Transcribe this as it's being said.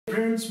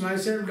Friends,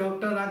 myself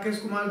Dr.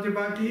 Rakesh Kumar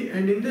Tripathi,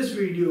 and in this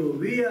video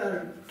we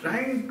are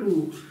trying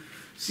to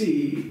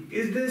see,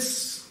 is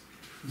this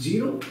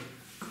 0?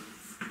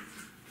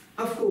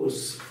 Of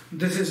course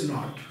this is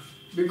not,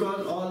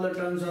 because all the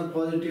terms are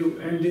positive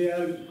and they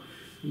are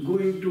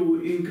going to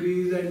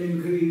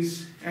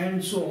increase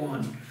and so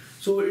on.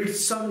 So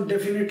its sum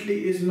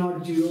definitely is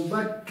not 0,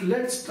 but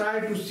let's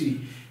try to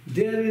see.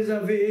 There is a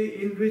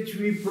way in which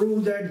we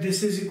prove that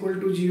this is equal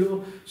to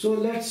 0. So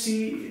let's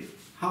see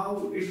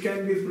how it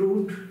can be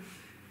proved.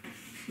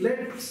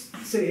 Let's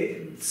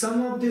say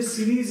sum of this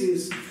series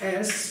is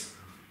S,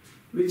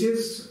 which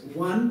is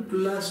 1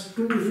 plus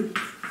 2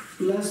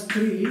 plus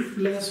 3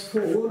 plus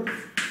 4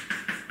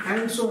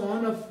 and so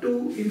on up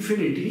to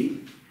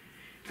infinity.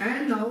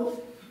 And now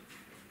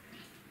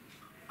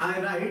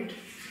I write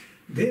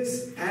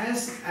this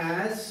S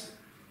as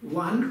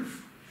 1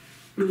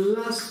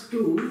 plus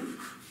 2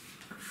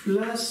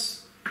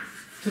 plus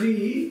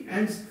 3,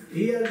 and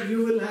here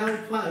you will have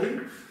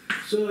 5.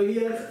 So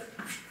here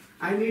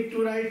I need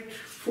to write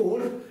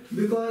 4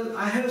 because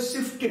I have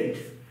shifted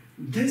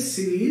this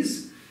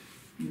series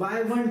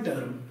by one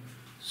term.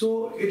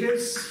 So it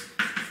is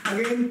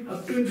again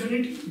up to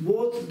infinity.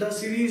 Both the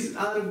series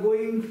are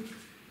going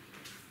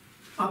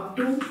up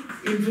to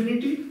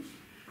infinity.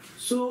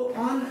 So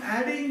on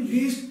adding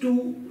these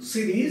two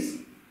series,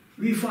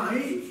 we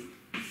find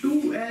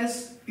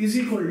 2s is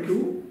equal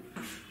to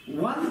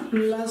 1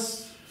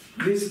 plus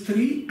this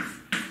 3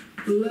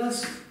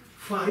 plus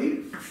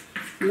 5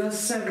 plus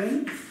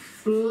 7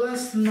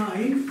 plus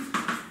 9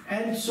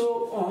 and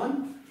so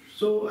on.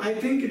 So I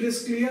think it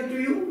is clear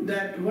to you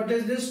that what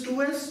is this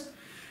 2s?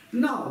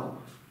 Now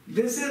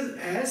this is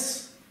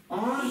s.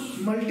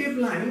 On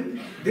multiplying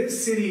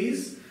this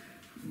series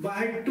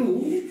by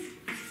 2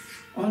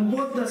 on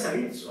both the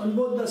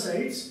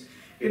sides,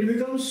 it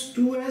becomes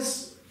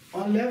 2s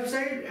on left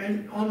side,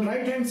 and on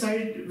right hand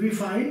side we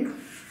find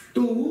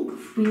 2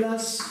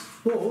 plus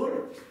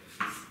 4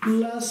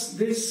 plus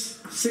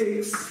this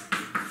 6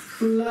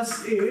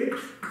 plus 8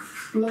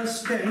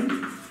 plus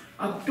 10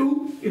 up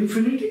to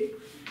infinity.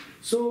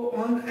 So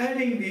on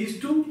adding these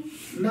two,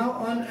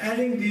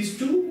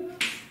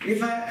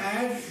 if I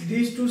add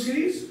these two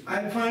series,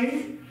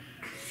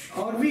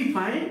 we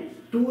find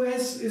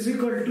 2s is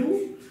equal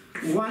to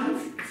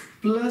 1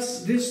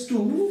 plus this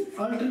 2,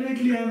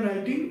 alternately I am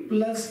writing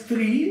plus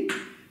 3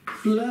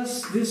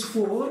 plus this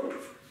 4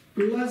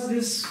 plus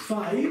this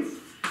 5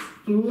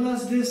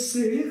 plus this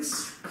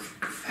 6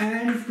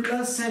 and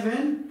plus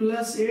 7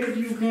 plus 8.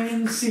 You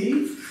can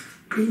see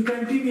in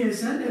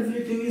continuation,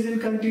 everything is in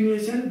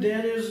continuation,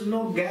 there is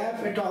no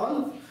gap at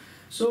all.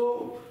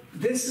 So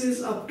this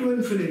is up to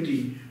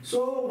infinity.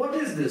 So what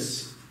is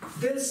this?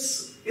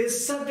 This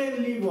is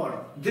certainly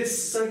what?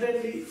 This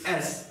certainly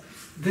S.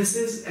 This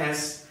is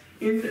S.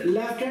 In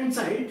left hand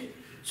side,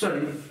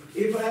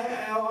 if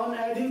I on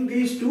adding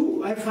these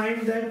two, I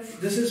find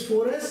that this is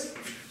 4s.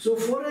 So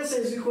 4s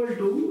is equal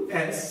to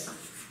S.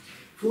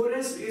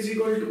 4s is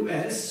equal to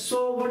S.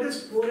 So what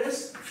is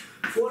 4s?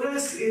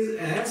 4s is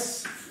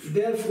S.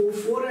 Therefore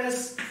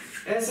 4s,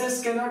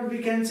 SS cannot be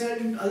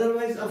cancelled.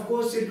 Otherwise, of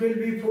course, it will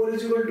be 4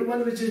 is equal to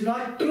 1, which is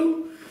not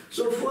true.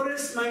 So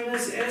 4s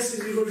minus s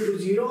is equal to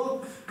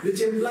 0,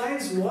 which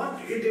implies what?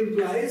 It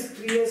implies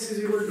 3s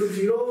is equal to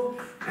 0.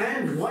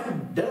 And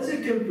what does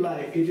it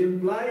imply? It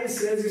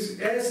implies s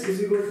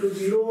is equal to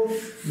 0,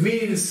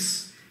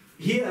 means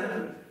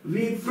here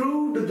we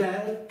proved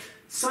that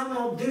sum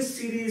of this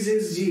series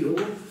is 0.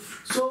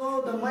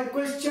 So my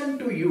question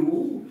to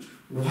you,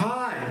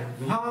 why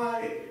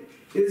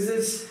is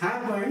this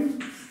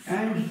happened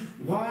and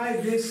why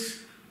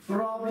this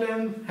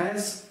problem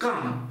has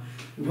come?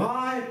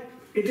 Why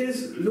it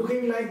is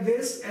looking like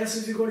this, s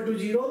is equal to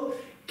 0?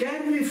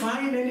 Can we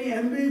find any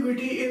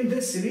ambiguity in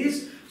this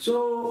series?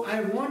 So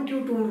I want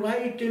you to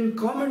write in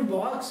comment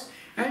box,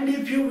 and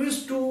if you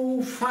wish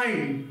to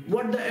find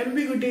what the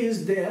ambiguity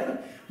is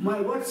there, my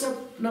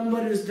WhatsApp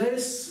number is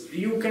this.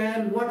 You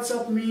can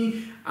WhatsApp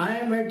me. I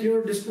am at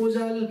your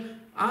disposal.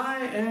 I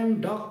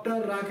am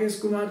Dr. Rakesh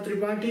Kumar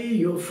Tripathi,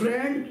 your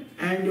friend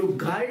and your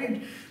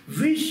guide.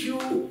 Wish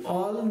you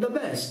all the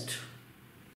best.